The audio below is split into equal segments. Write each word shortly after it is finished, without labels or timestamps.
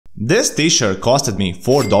This t-shirt costed me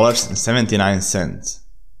 $4.79.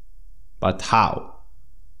 But how?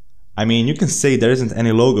 I mean, you can say there isn't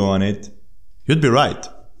any logo on it. You'd be right.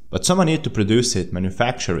 But someone needed to produce it,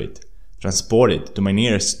 manufacture it, transport it to my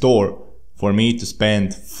nearest store for me to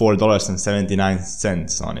spend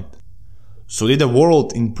 $4.79 on it. So did the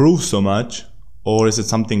world improve so much, or is it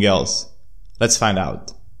something else? Let's find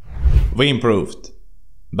out. We improved,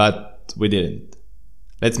 but we didn't.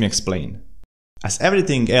 Let me explain. As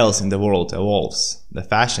everything else in the world evolves, the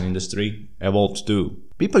fashion industry evolved too.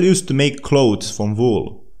 People used to make clothes from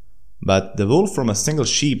wool, but the wool from a single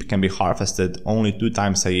sheep can be harvested only 2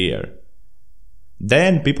 times a year.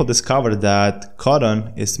 Then people discovered that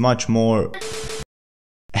cotton is much more...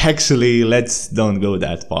 Actually, let's don't go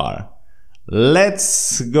that far.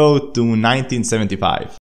 Let's go to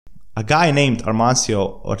 1975. A guy named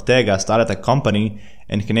Armancio Ortega started a company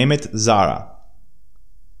and he named it Zara.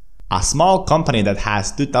 A small company that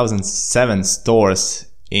has 2007 stores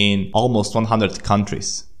in almost 100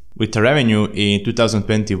 countries, with a revenue in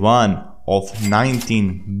 2021 of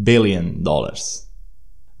 $19 billion.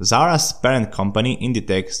 Zara's parent company,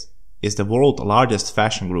 Inditex, is the world's largest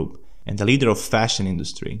fashion group and the leader of fashion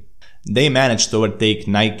industry. They managed to overtake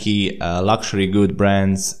Nike, luxury good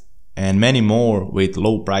brands, and many more with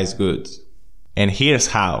low price goods. And here's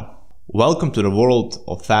how. Welcome to the world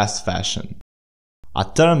of fast fashion, a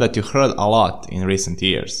term that you heard a lot in recent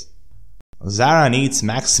years. Zara needs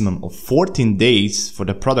maximum of 14 days for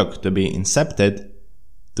the product to be incepted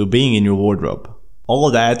to being in your wardrobe. All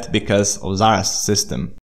that because of Zara's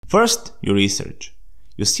system. First, you research.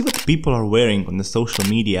 You see what people are wearing on the social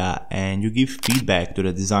media and you give feedback to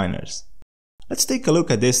the designers. Let's take a look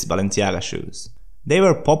at these Balenciaga shoes. They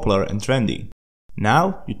were popular and trendy.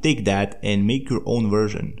 Now you take that and make your own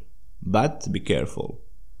version. But be careful.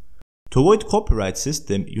 To avoid copyright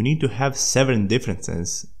system, you need to have 7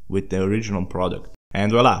 differences with the original product.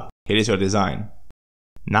 And voila, here is your design.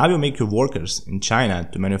 Now you make your workers in China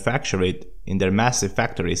to manufacture it in their massive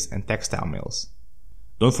factories and textile mills.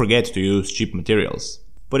 Don't forget to use cheap materials.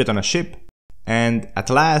 Put it on a ship, and at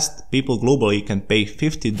last people globally can pay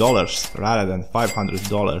 $50 rather than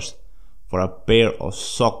 $500 for a pair of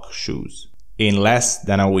sock shoes in less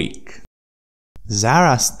than a week.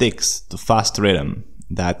 Zara sticks to fast rhythm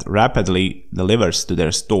that rapidly delivers to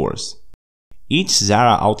their stores. Each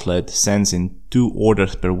Zara outlet sends in 2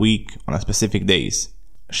 orders per week on a specific days.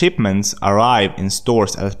 Shipments arrive in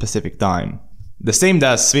stores at a specific time. The same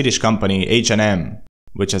does Swedish company H&M,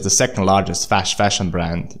 which is the second largest fast fashion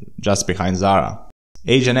brand just behind Zara.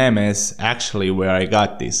 H&M is actually where I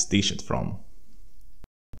got this t-shirt from.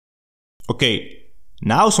 Okay,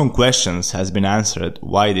 now some questions has been answered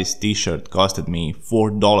why this t-shirt costed me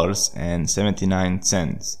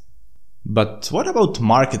 $4.79. But what about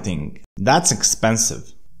marketing? That's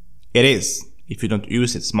expensive. It is, if you don't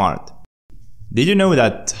use it smart. Did you know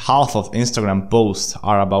that half of Instagram posts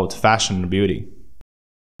are about fashion and beauty?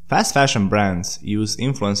 Fast fashion brands use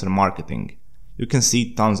influencer marketing. You can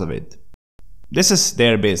see tons of it. This is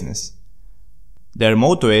their business. Their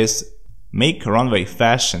motto is, make runway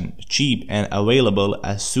fashion cheap and available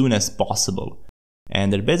as soon as possible.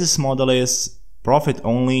 And their business model is, profit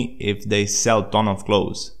only if they sell ton of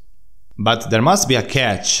clothes. But there must be a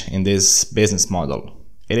catch in this business model.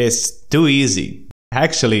 It is too easy.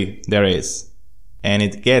 Actually, there is. And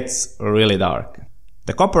it gets really dark.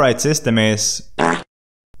 The copyright system is...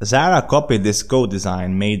 Zara copied this coat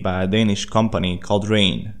design made by a Danish company called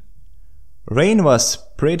Rain. Rain was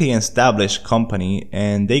pretty established company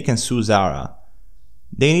and they can sue Zara.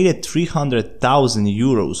 They needed 300,000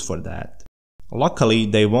 euros for that. Luckily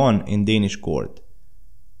they won in Danish court.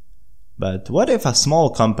 But what if a small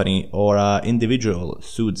company or an individual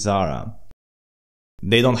sued Zara?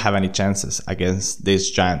 They don't have any chances against this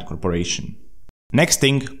giant corporation. Next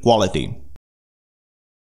thing, quality.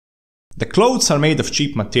 The clothes are made of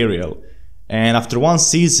cheap material, and after one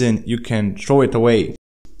season you can throw it away.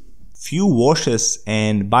 Few washes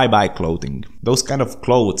and bye-bye clothing. Those kind of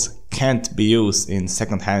clothes can't be used in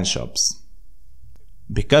second-hand shops.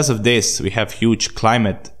 Because of this, we have huge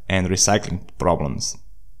climate and recycling problems.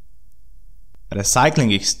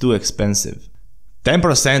 Recycling is too expensive.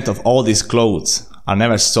 10% of all these clothes are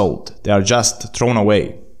never sold, they are just thrown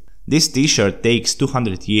away. This t-shirt takes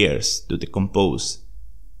 200 years to decompose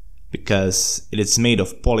because it is made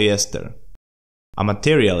of polyester, a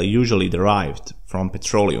material usually derived from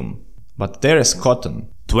petroleum. But there is cotton.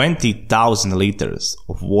 20,000 liters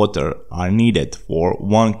of water are needed for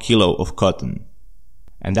 1 kilo of cotton.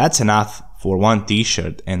 And that's enough for 1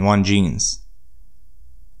 t-shirt and 1 jeans.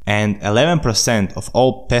 And 11% of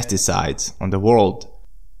all pesticides on the world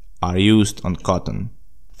are used on cotton.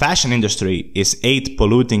 Fashion industry is 8th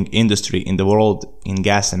polluting industry in the world in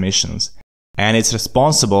gas emissions, and it's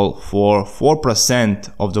responsible for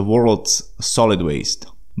 4% of the world's solid waste.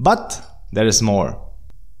 But there is more.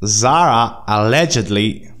 Zara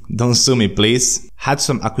allegedly, don't sue me please, had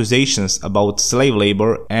some accusations about slave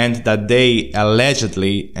labor and that they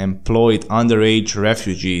allegedly employed underage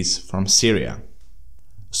refugees from Syria.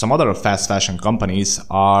 Some other fast fashion companies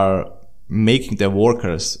are making their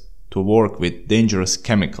workers to work with dangerous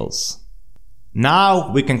chemicals. Now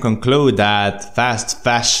we can conclude that fast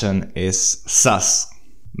fashion is sus.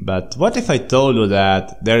 But what if I told you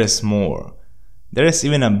that there is more? There is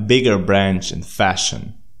even a bigger branch in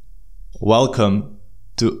fashion. Welcome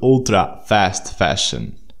to ultra fast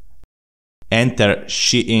fashion. Enter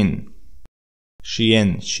Shein.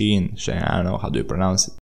 Shein, I don't know how do you pronounce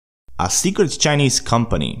it. A secret Chinese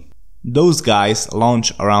company. Those guys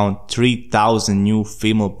launch around 3,000 new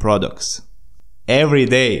female products every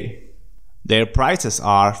day. Their prices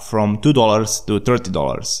are from $2 to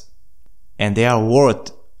 $30 and they are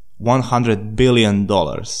worth $100 billion.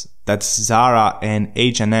 That's Zara and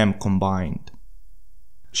H&M combined.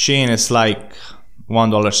 Shein is like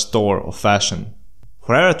 $1 store of fashion.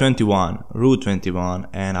 Forever 21, Rue 21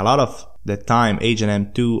 and a lot of the time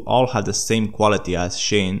H&M too all have the same quality as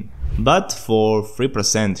Shein, but for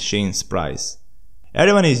 3% Shein's price.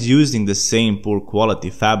 Everyone is using the same poor quality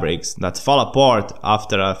fabrics that fall apart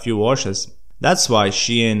after a few washes. That's why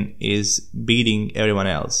Shein is beating everyone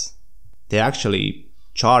else. They actually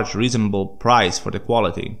charge reasonable price for the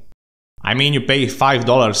quality. I mean, you pay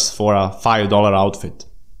 $5 for a $5 outfit.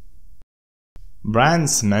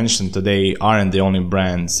 Brands mentioned today aren't the only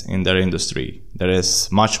brands in their industry. There is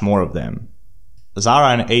much more of them.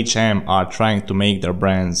 Zara and H&M are trying to make their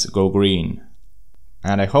brands go green.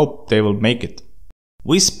 And I hope they will make it.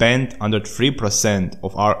 We spend under 3%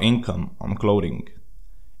 of our income on clothing.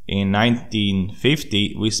 In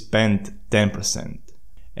 1950, we spent 10%.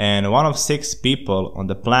 And 1 of 6 people on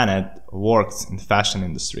the planet works in the fashion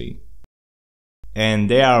industry. And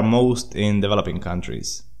they are most in developing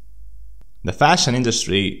countries. The fashion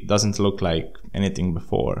industry doesn't look like anything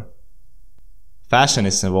before. Fashion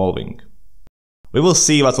is evolving. We will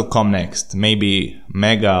see what will come next, maybe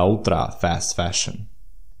mega ultra fast fashion.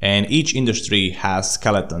 And each industry has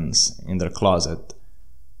skeletons in their closet.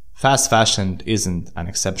 Fast fashion isn't an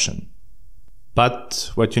exception. But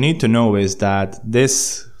what you need to know is that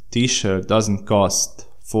this t-shirt doesn't cost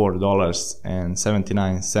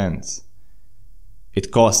 $4.79.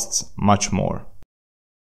 It costs much more.